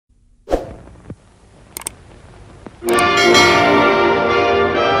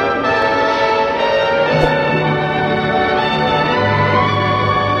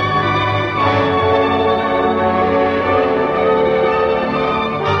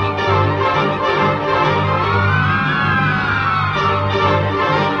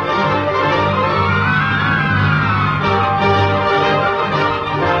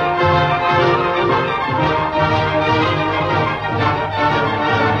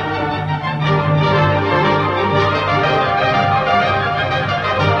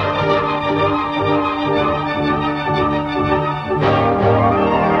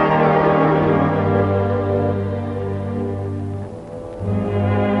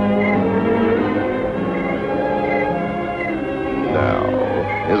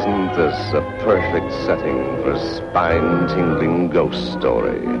this a perfect setting for a spine-tingling ghost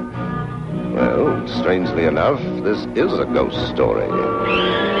story? Well, strangely enough, this is a ghost story.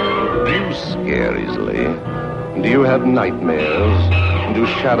 Do you scare easily? Do you have nightmares? Do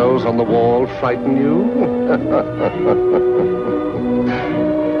shadows on the wall frighten you?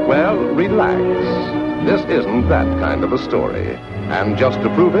 Well, relax. This isn't that kind of a story. And just to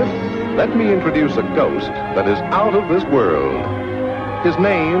prove it, let me introduce a ghost that is out of this world. His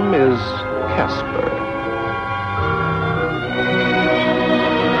name is Casper.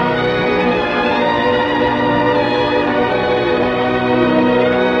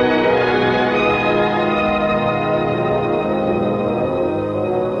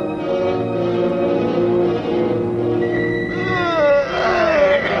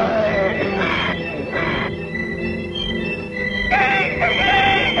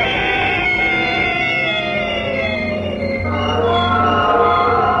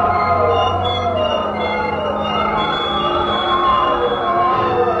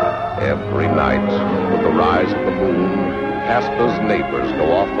 Every night, with the rise of the moon, Casper's neighbors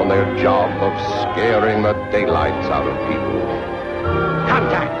go off on their job of scaring the daylights out of people.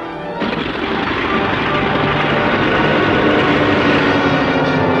 Contact!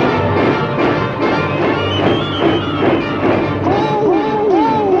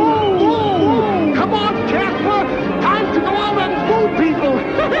 Come on, Casper! Time to go out and fool people!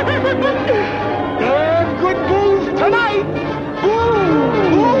 And good news tonight!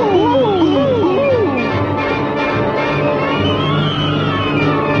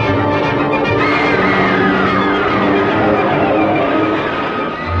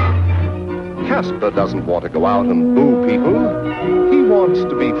 Casper doesn't want to go out and boo people. He wants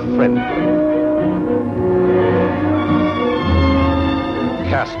to be friendly.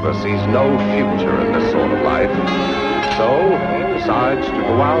 Casper sees no future in this sort of life, so he decides to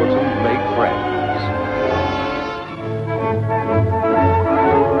go out and make friends.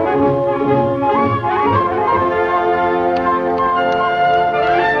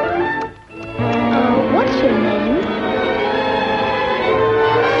 What's your name?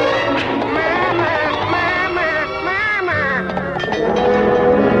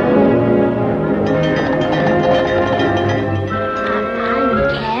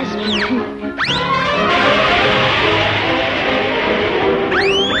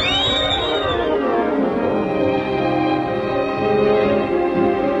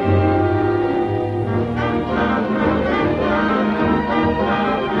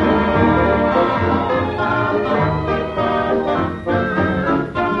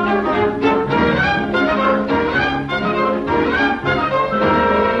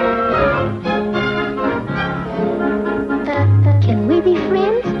 Can we be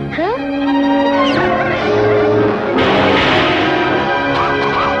friends, huh?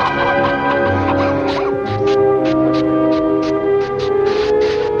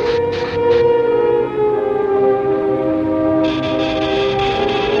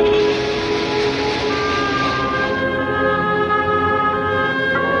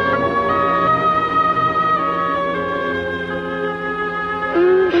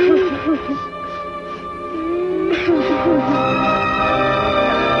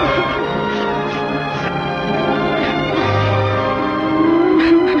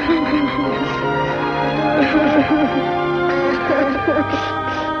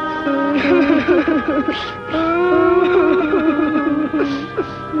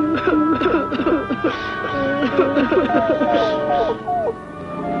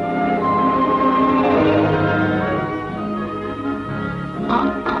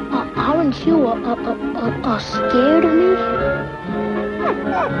 Aren't you scared of me?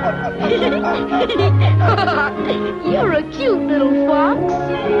 You're a cute little fox.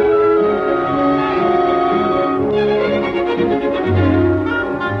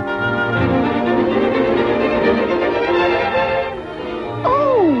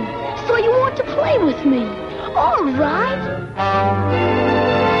 Oh, so you want to play with me? All right.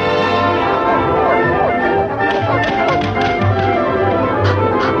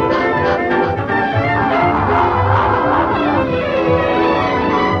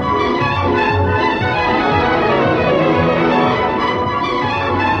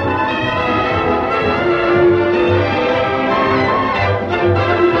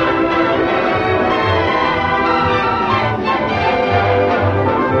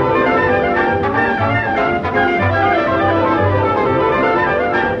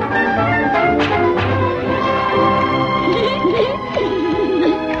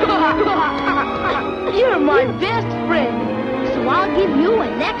 You're my best friend, so I'll give you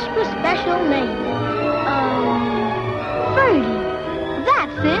an extra special name. Fergie.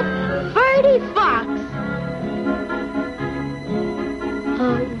 That's it, Birdie Fox.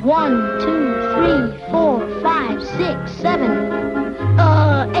 1, 2, 3, 4, 5, 6, 7,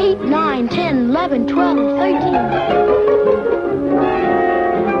 8, 9, 10, 11, 12, 13.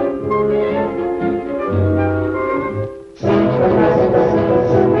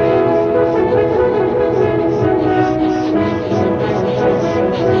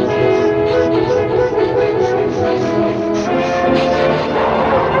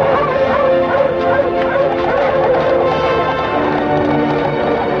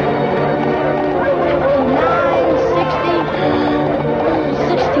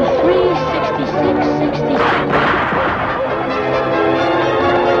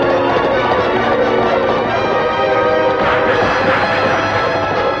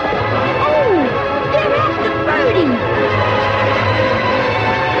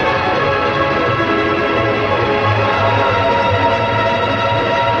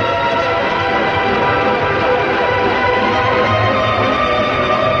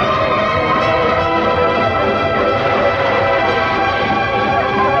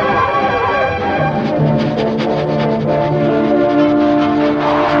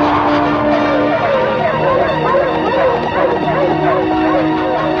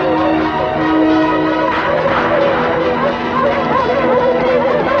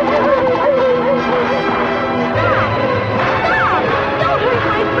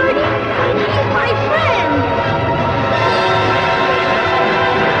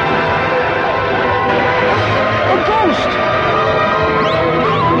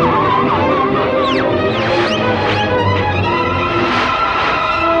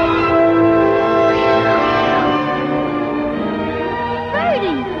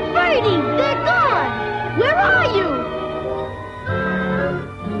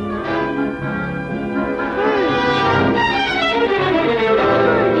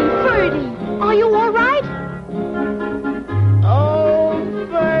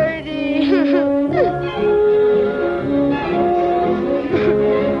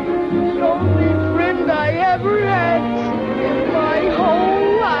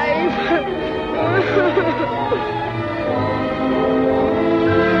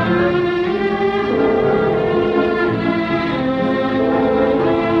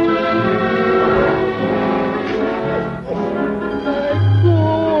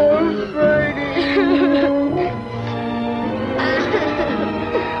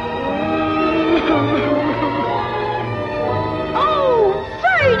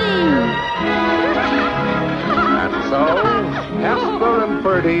 Casper and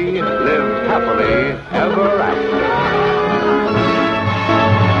Birdie lived happily ever after.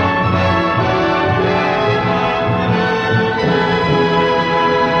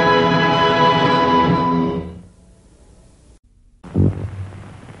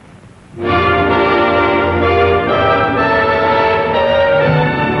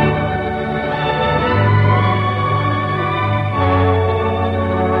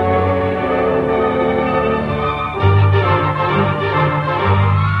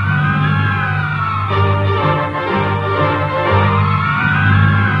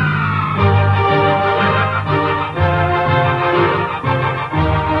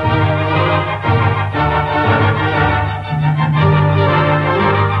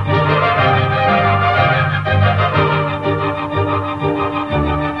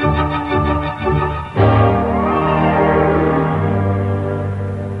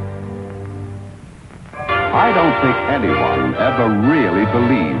 I don't think anyone ever really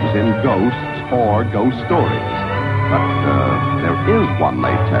believes in ghosts or ghost stories. But there is one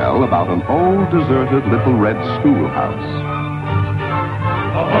they tell about an old deserted little red schoolhouse.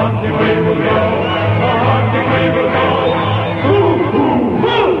 A haunting way will go, a haunting way will go. Hoo, hoo,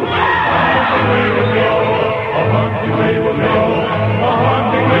 hoo! A haunting way will go, a haunting way will go, a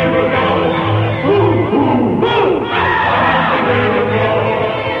haunting way will go. Hoo, hoo, hoo! A haunting way will go.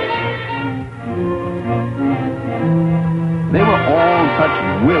 They were all such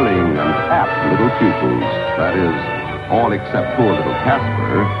willing and apt little pupils. That is, all except poor little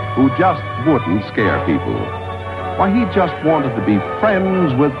Casper, who just wouldn't scare people. Why, he just wanted to be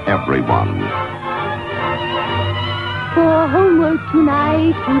friends with everyone. For homework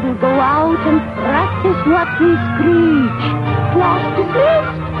tonight, we will go out and practice what we screech. Class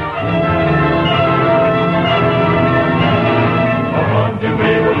dismissed. A haunting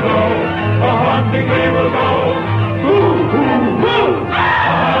way will go, a haunting way will go. Hoo, hoo, hoo! A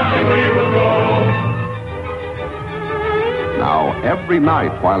haunting way will go. Now, every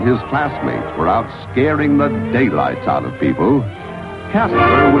night while his classmates were out scaring the daylights out of people,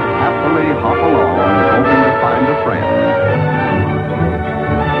 Casper would happily hop along, hoping to find a friend.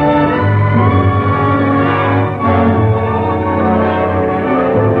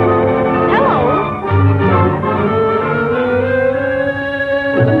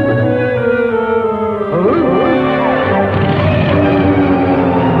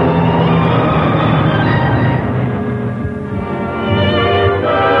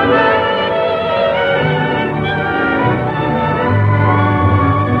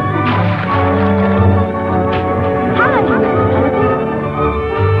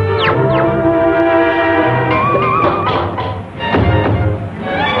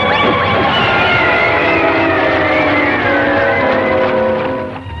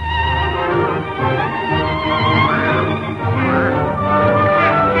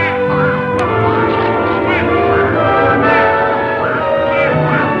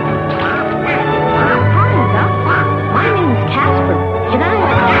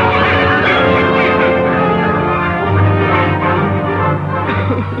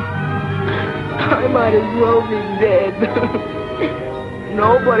 well be dead.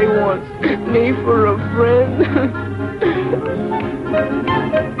 Nobody wants me for a friend.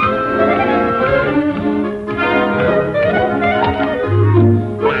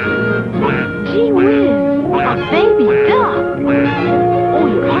 Gee whiz, a baby duck. Oh,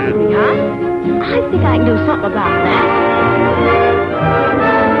 you're hungry, huh? I think I can do something about that.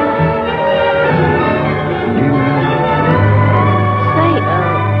 Say,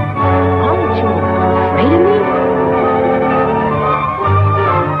 aren't you afraid of me?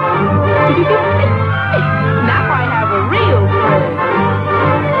 Now I have a real friend.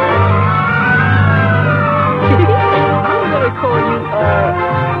 I'm gonna call you,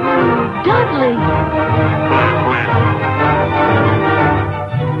 Dudley.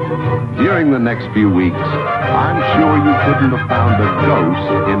 During the next few weeks, I'm sure you couldn't have found a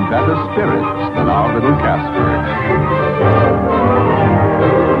ghost in better spirits than our little Casper.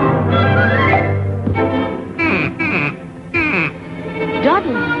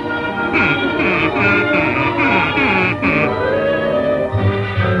 Dudley.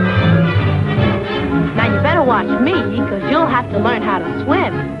 Now you better watch me, because you'll have to learn how to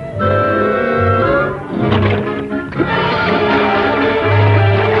swim.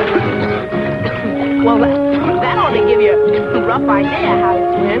 Well, that ought to give you a rough idea how to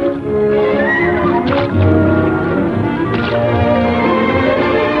swim.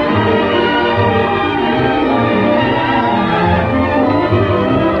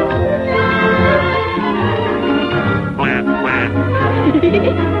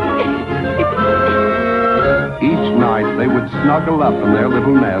 Each night they would snuggle up in their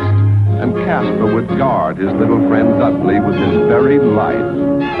little nest, and Casper would guard his little friend Dudley with his very life,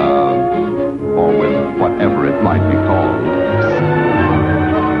 or with whatever it might be called.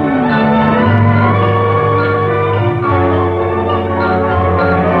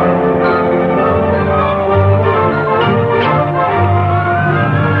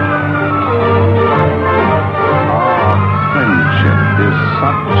 Friendship is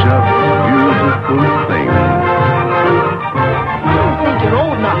such a beautiful thing. I don't think you're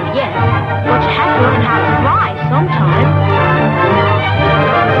old enough yet, but you have to learn how to fly sometime.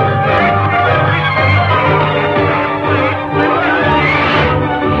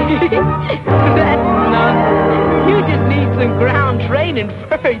 That's nonsense. You just need some ground training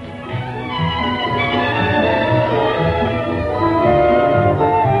first.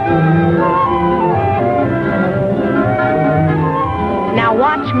 Now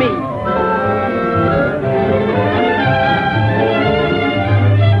watch me.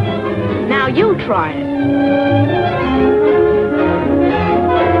 Now you try it.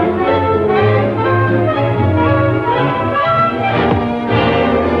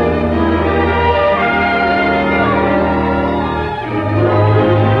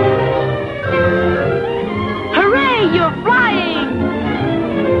 Hooray, you're flying!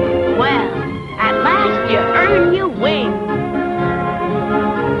 Well, at last you earn your wings.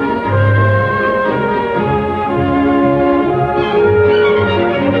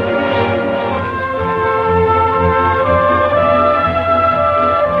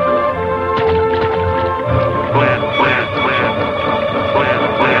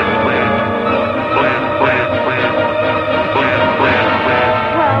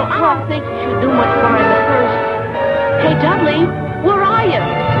 Well, I don't think you should do much flying at first. Hey, Dudley, where are you?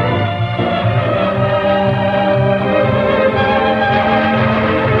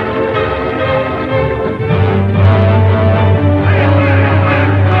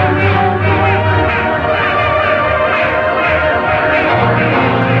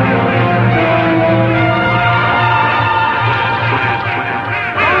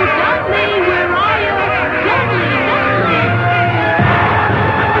 Oh, Dudley, where are you? Dudley, Dudley!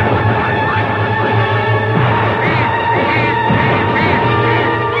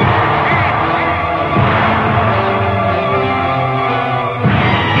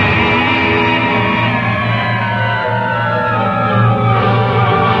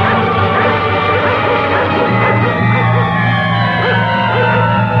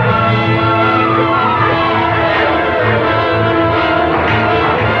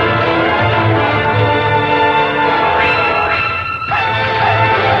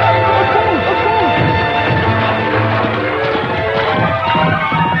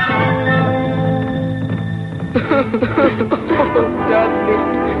 Dudley.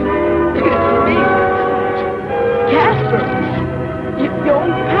 It's me. Casper. Your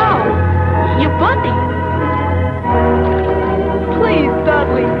old pal. Your buddy. Please,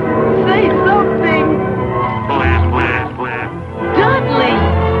 Dudley, say something. Dudley!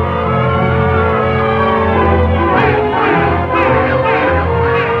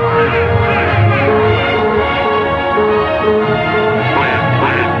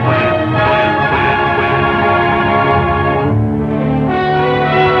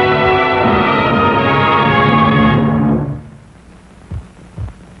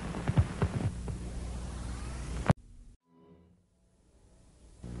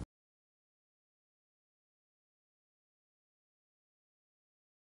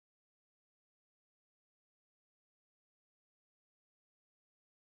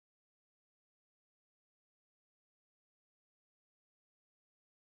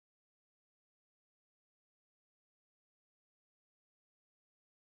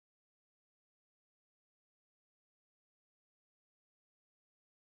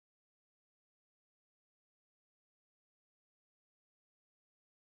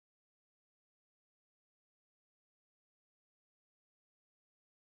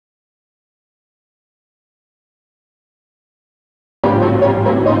 Gosh,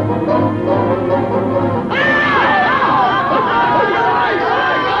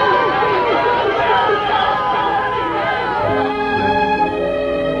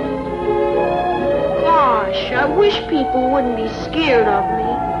 I wish people wouldn't be scared of me.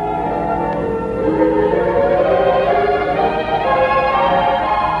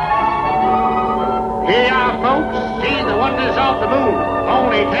 Here you are, folks. See the wonders of the moon.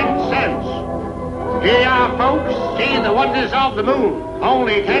 Only 10 cents. Here you are, folks. See the wonders of the moon.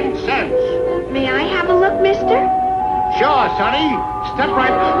 Only 10 cents. May I have a look, mister? Sure, Sonny. Step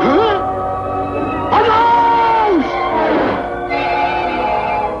right... Huh? A ghost!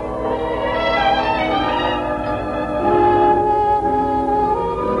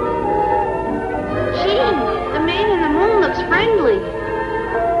 Gee, the man in the moon looks friendly.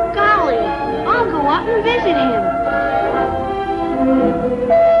 Golly, I'll go up and visit him.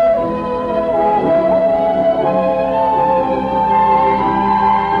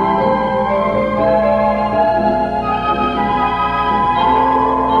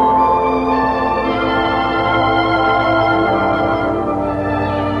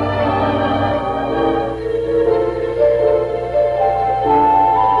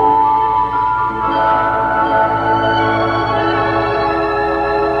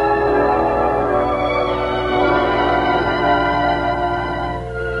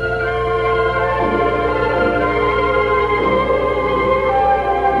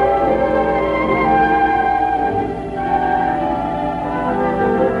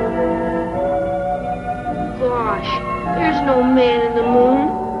 Gosh, there's no man in the moon.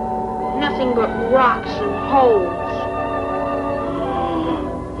 Nothing but rocks and holes.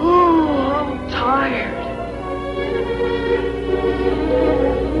 Oh, I'm tired.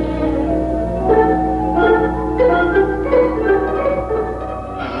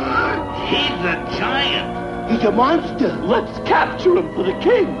 He's a giant. He's a monster. Let's capture him for the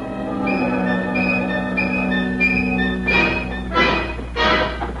king.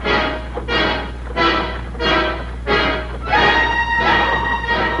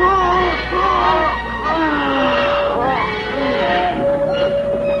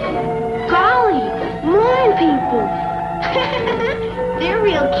 Golly, moon people. They're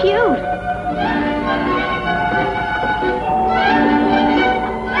real cute.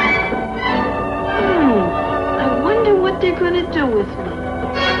 I wonder what they're gonna do with me.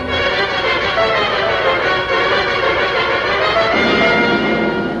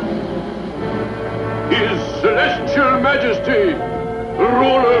 His Celestial Majesty, the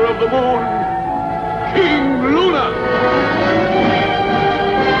ruler of the moon, King Luna.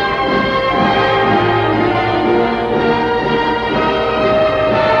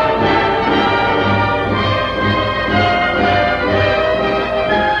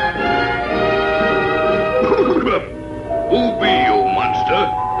 Who be you, monster,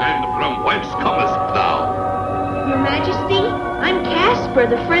 and from whence comest thou? Your Majesty, I'm Casper,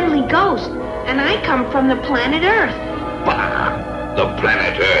 the friendly ghost, and I come from the planet Earth. Bah! The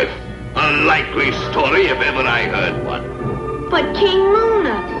planet Earth. A likely story if ever I heard one. But King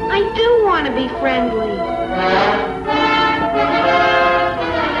Luna, I do want to be friendly.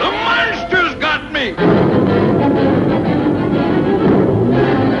 The monster's got me!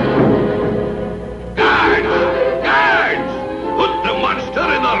 Guards! Guards! Put the monster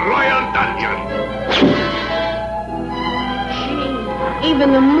in the royal dungeon! Gee,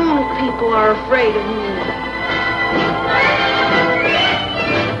 even the moon people are afraid of me.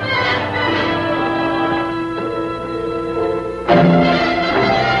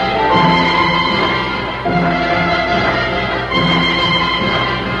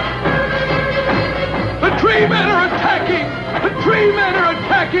 The tree men are attacking! The tree men are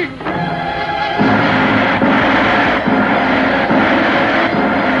attacking!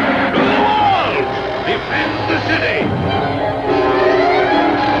 To the walls! Defend the city!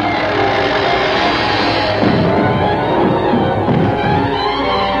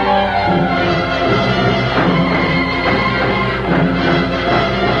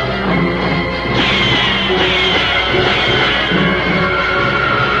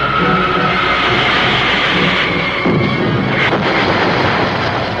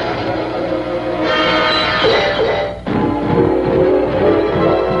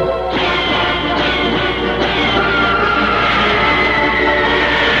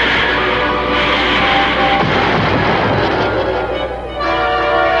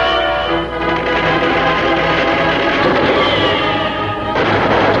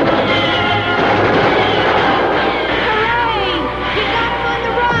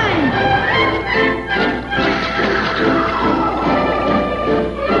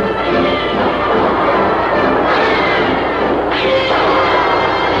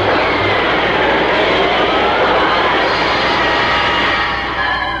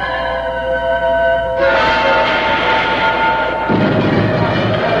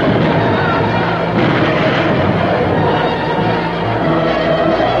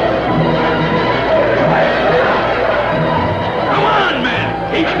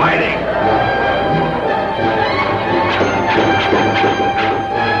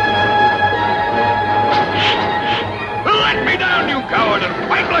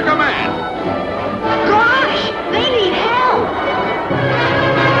 Fight like a man! Gosh, they need help!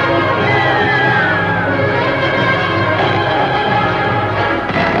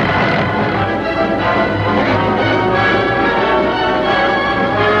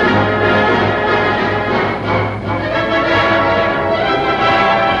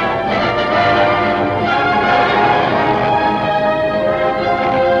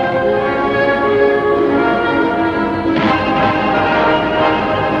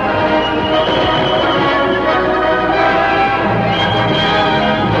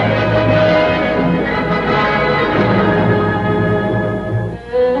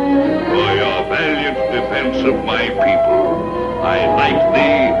 Of my people, I like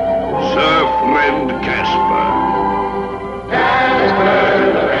thee, Sir Friend Casper. Casper,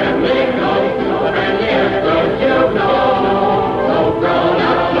 the friendly ghost, the friendliest ghost you know. So grown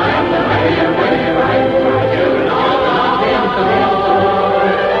up like the way and way right, you know love him so.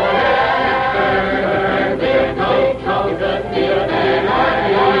 Casper, the ghost, so good to you than I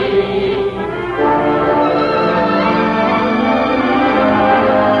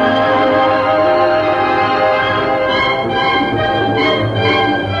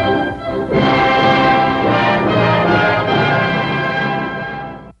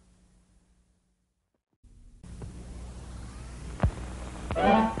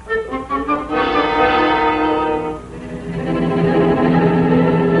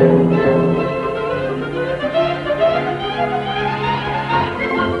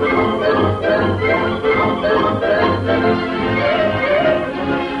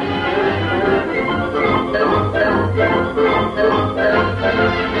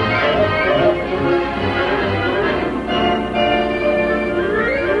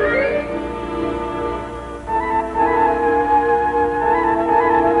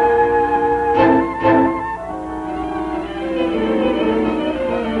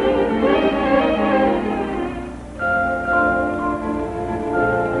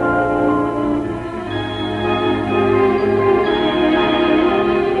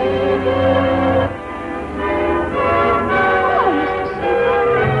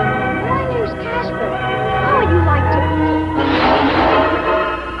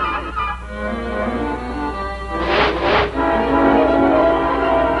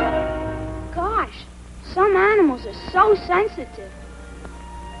so sensitive.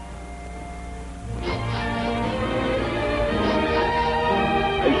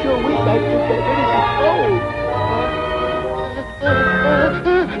 I sure wish I could get rid of the cold.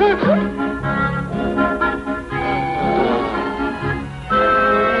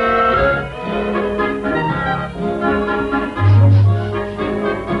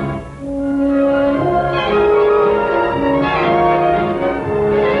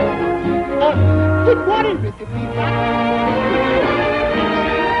 Good morning, Mr. Peacock.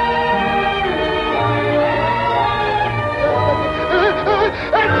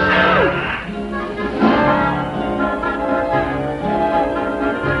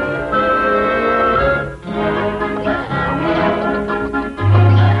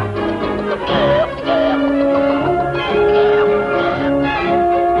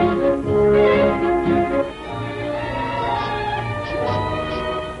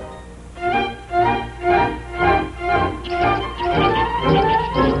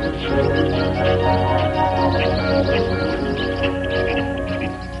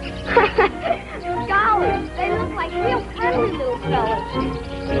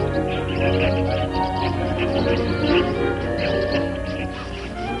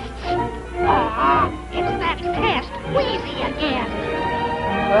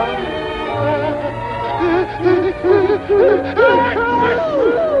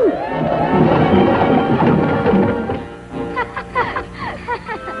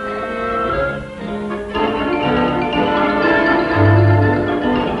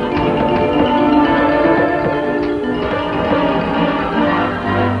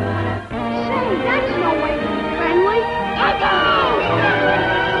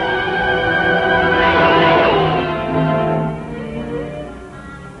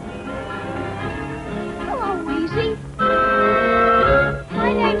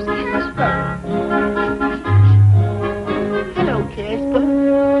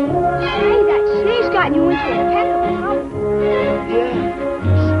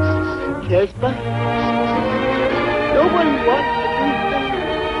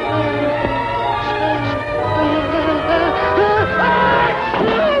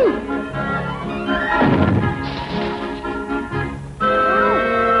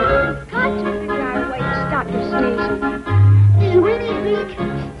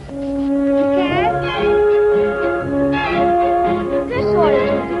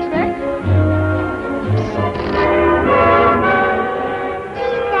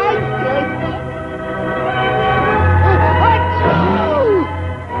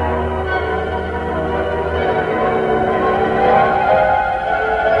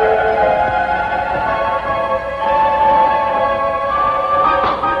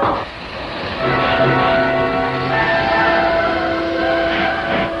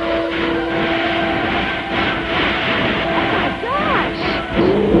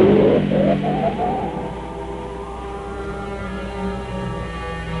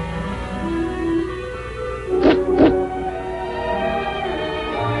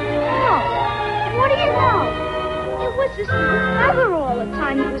 this little feather all the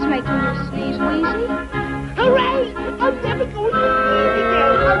time that was making you sneeze, Wheezy. Hooray! I'm never going to sneeze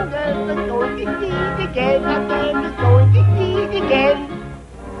again. I'm never going to sneeze again. I'm never going to sneeze again.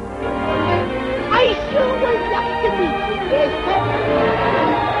 I sure was lucky to meet you, Casper.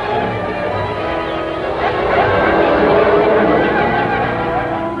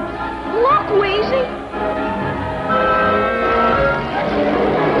 Look, Wheezy.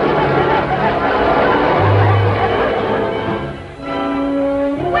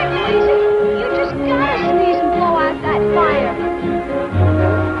 Quick, Wheezy. You just gotta sneeze and blow out that fire.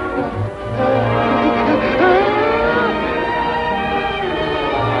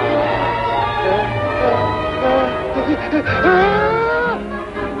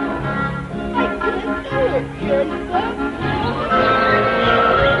 I can't do it, Casper.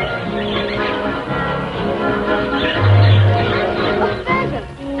 A feather.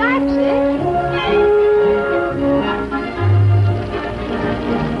 That's it.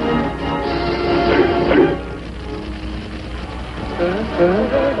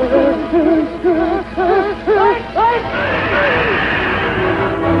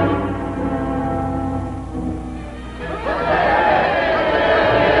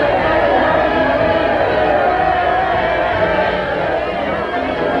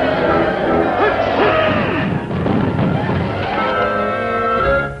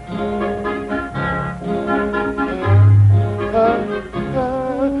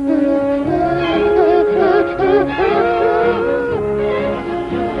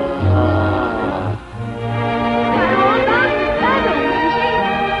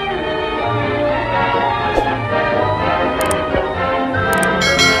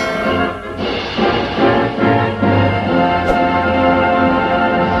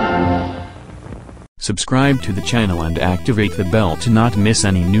 Subscribe to the channel and activate the bell to not miss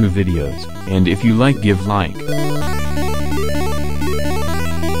any new videos, and if you like, give like.